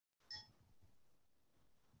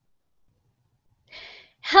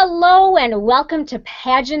Hello and welcome to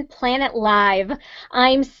Pageant Planet Live.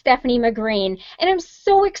 I'm Stephanie McGreen, and I'm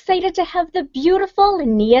so excited to have the beautiful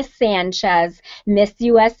Nia Sanchez, Miss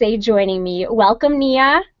USA, joining me. Welcome,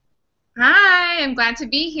 Nia. Hi, I'm glad to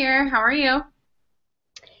be here. How are you?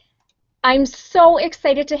 I'm so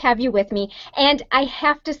excited to have you with me, and I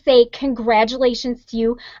have to say congratulations to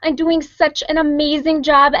you on doing such an amazing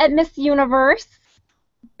job at Miss Universe.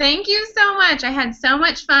 Thank you so much. I had so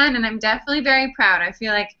much fun, and I'm definitely very proud. I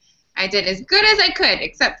feel like I did as good as I could,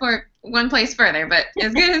 except for one place further, but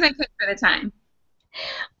as good as I could for the time.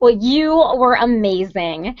 Well, you were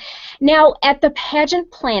amazing. Now, at the Pageant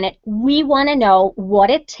Planet, we want to know what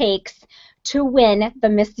it takes to win the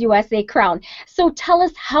Miss USA crown. So tell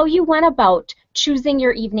us how you went about choosing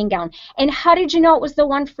your evening gown, and how did you know it was the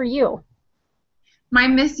one for you? My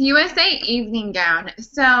Miss USA evening gown.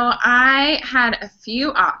 So I had a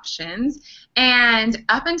few options, and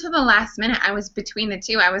up until the last minute, I was between the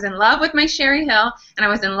two. I was in love with my Sherry Hill, and I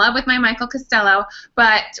was in love with my Michael Costello,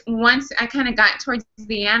 but once I kind of got towards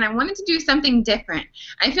the end, I wanted to do something different.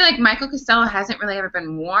 I feel like Michael Costello hasn't really ever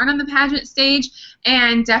been worn on the pageant stage,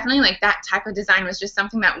 and definitely like that type of design was just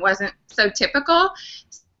something that wasn't so typical.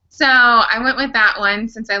 So I went with that one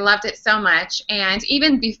since I loved it so much. And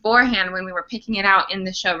even beforehand, when we were picking it out in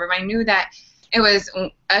the showroom, I knew that it was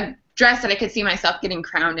a dress that I could see myself getting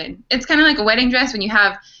crowned in. It's kind of like a wedding dress when you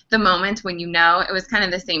have the moment when you know. It was kind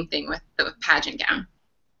of the same thing with the pageant gown.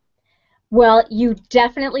 Well, you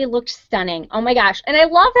definitely looked stunning. Oh my gosh. And I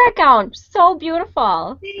love that gown. So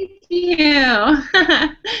beautiful. Thank you.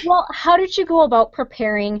 Well, how did you go about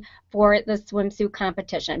preparing for the swimsuit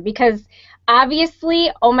competition? Because obviously,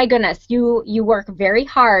 oh my goodness, you work very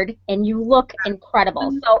hard and you look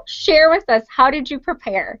incredible. So share with us, how did you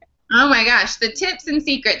prepare? Oh my gosh, the tips and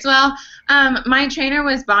secrets. Well, my trainer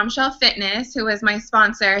was Bombshell Fitness, who was my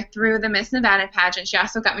sponsor through the Miss Nevada pageant. She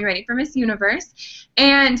also got me ready for Miss Universe.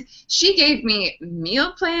 And she gave me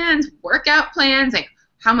meal plans, workout plans, like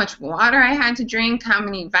how much water I had to drink, how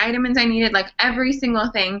many vitamins I needed, like every single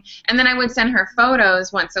thing. And then I would send her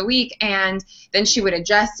photos once a week, and then she would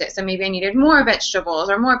adjust it. So maybe I needed more vegetables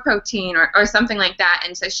or more protein or something like that.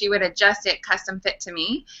 And so she would adjust it custom fit to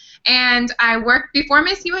me. And I worked before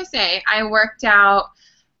Miss USA. I worked out,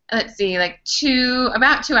 let's see, like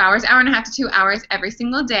about 2 hours, hour and a half to 2 hours every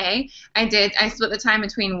single day. I split the time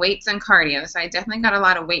between weights and cardio. So I definitely got a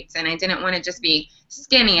lot of weights in. I didn't want to just be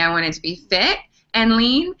skinny. I wanted to be fit and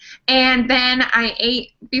lean. And then I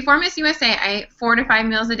ate, before Miss USA, I ate 4 to 5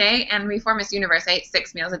 meals a day, and before Miss Universe, I ate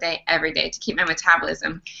 6 meals a day every day to keep my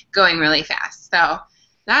metabolism going really fast. So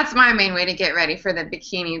that's my main way to get ready for the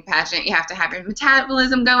bikini pageant. You have to have your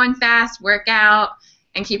metabolism going fast, work out,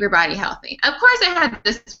 and keep your body healthy. Of course, I had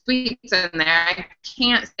the sweets in there. I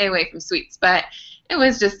can't stay away from sweets, but it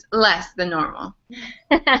was just less than normal.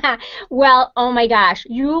 Well, oh my gosh,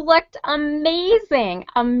 you looked amazing,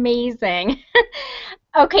 amazing.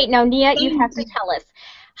 Okay, now Nia, you have to tell us,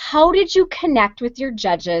 how did you connect with your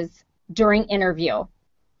judges during interview?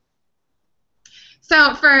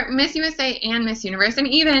 So for Miss USA and Miss Universe, and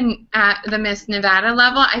even at the Miss Nevada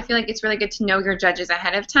level, I feel like it's really good to know your judges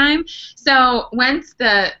ahead of time. So once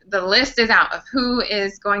the list is out of who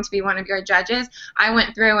is going to be one of your judges, I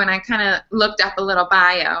went through and I kind of looked up a little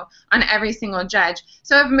bio on every single judge.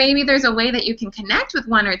 So if maybe there's a way that you can connect with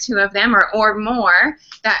one or two of them or more,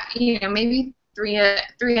 that, you know, maybe three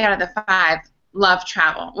out of the five love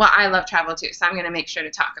travel. Well, I love travel too, so I'm going to make sure to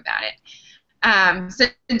talk about it. So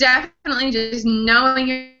definitely just knowing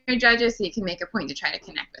your judges so you can make a point to try to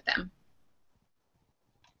connect with them.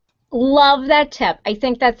 Love that tip. I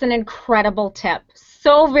think that's an incredible tip.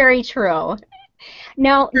 So very true.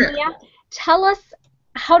 Now, True. Nia, tell us,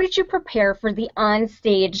 how did you prepare for the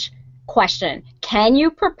onstage question? Can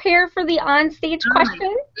you prepare for the onstage question?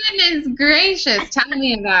 My goodness gracious, tell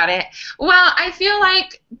me about it. Well, I feel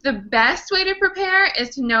like the best way to prepare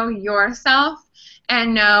is to know yourself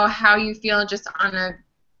and know how you feel just on a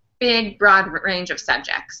big, broad range of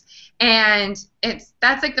subjects. And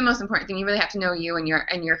that's like the most important thing. You really have to know you and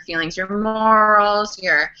your feelings, your morals,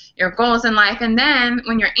 your goals in life. And then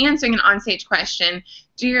when you're answering an onstage question,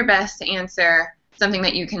 do your best to answer something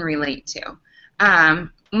that you can relate to.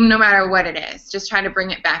 No matter what it is, just try to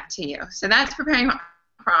bring it back to you. So that's preparing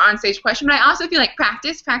for an onstage question. But I also feel like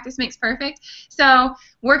practice makes perfect. So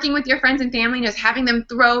working with your friends and family, just having them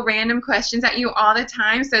throw random questions at you all the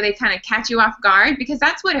time so they kind of catch you off guard, because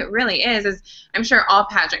that's what it really is, as I'm sure all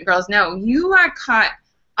pageant girls know. You are caught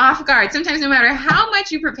off guard. Sometimes no matter how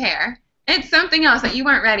much you prepare, it's something else that you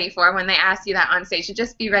weren't ready for when they ask you that on stage. So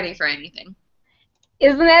just be ready for anything.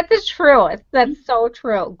 Isn't that the truth? That's so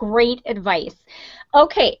true. Great advice.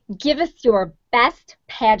 Okay, give us your best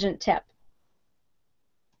pageant tip.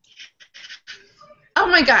 Oh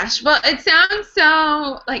my gosh. Well, it sounds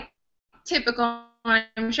so like typical.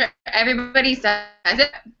 I'm sure everybody says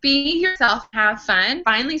it. Be yourself, have fun.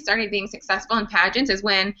 Finally started being successful in pageants is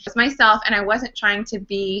when I was myself and I wasn't trying to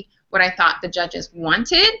be what I thought the judges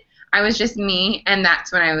wanted. I was just me, and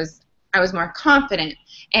that's when I was more confident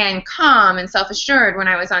and calm and self-assured when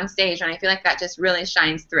I was on stage, and I feel like that just really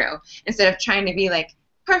shines through instead of trying to be like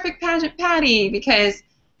perfect pageant Patty, because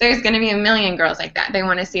there's going to be a million girls like that. They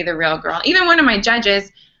want to see the real girl. Even one of my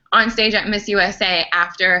judges on stage at Miss USA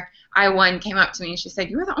after I won came up to me and she said,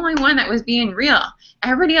 "You were the only one that was being real.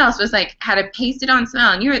 Everybody else was like had a pasted on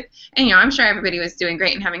smile, and I'm sure everybody was doing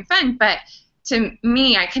great and having fun, but to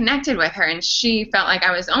me, I connected with her, and she felt like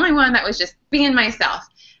I was the only one that was just being myself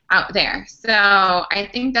out there." So I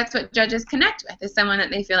think that's what judges connect with, is someone that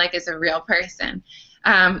they feel like is a real person.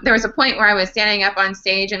 There was a point where I was standing up on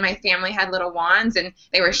stage and my family had little wands and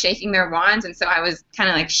they were shaking their wands, and so I was kind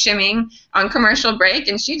of like shimming on commercial break,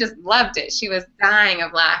 and she just loved it. She was dying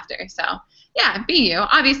of laughter. So yeah, be you.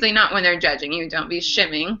 Obviously not when they're judging you. Don't be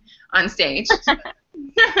shimming on stage. But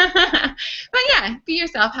yeah, be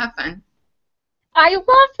yourself, have fun. I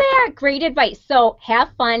love that. Great advice. So have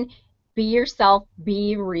fun, be yourself,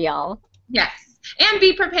 be real. Yes, and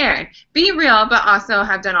be prepared. Be real, but also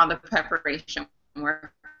have done all the preparation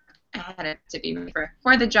work ahead to be ready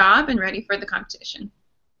for the job and ready for the competition.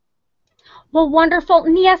 Well, wonderful.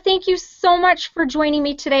 Nia, thank you so much for joining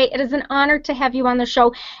me today. It is an honor to have you on the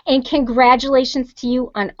show, and congratulations to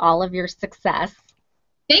you on all of your success.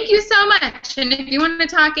 Thank you so much. And if you want to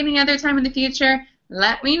talk any other time in the future,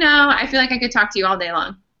 let me know. I feel like I could talk to you all day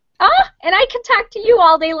long. Oh, and I can talk to you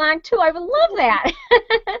all day long, too. I would love that.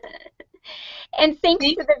 And thanks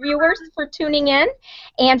to the viewers for tuning in.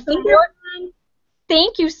 And for more,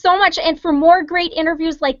 thank you so much. And for more great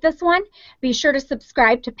interviews like this one, be sure to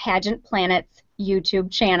subscribe to Pageant Planet's YouTube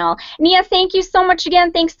channel. Nia, thank you so much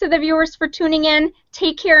again. Thanks to the viewers for tuning in.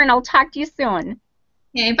 Take care, and I'll talk to you soon.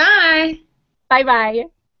 Okay, bye. Bye-bye.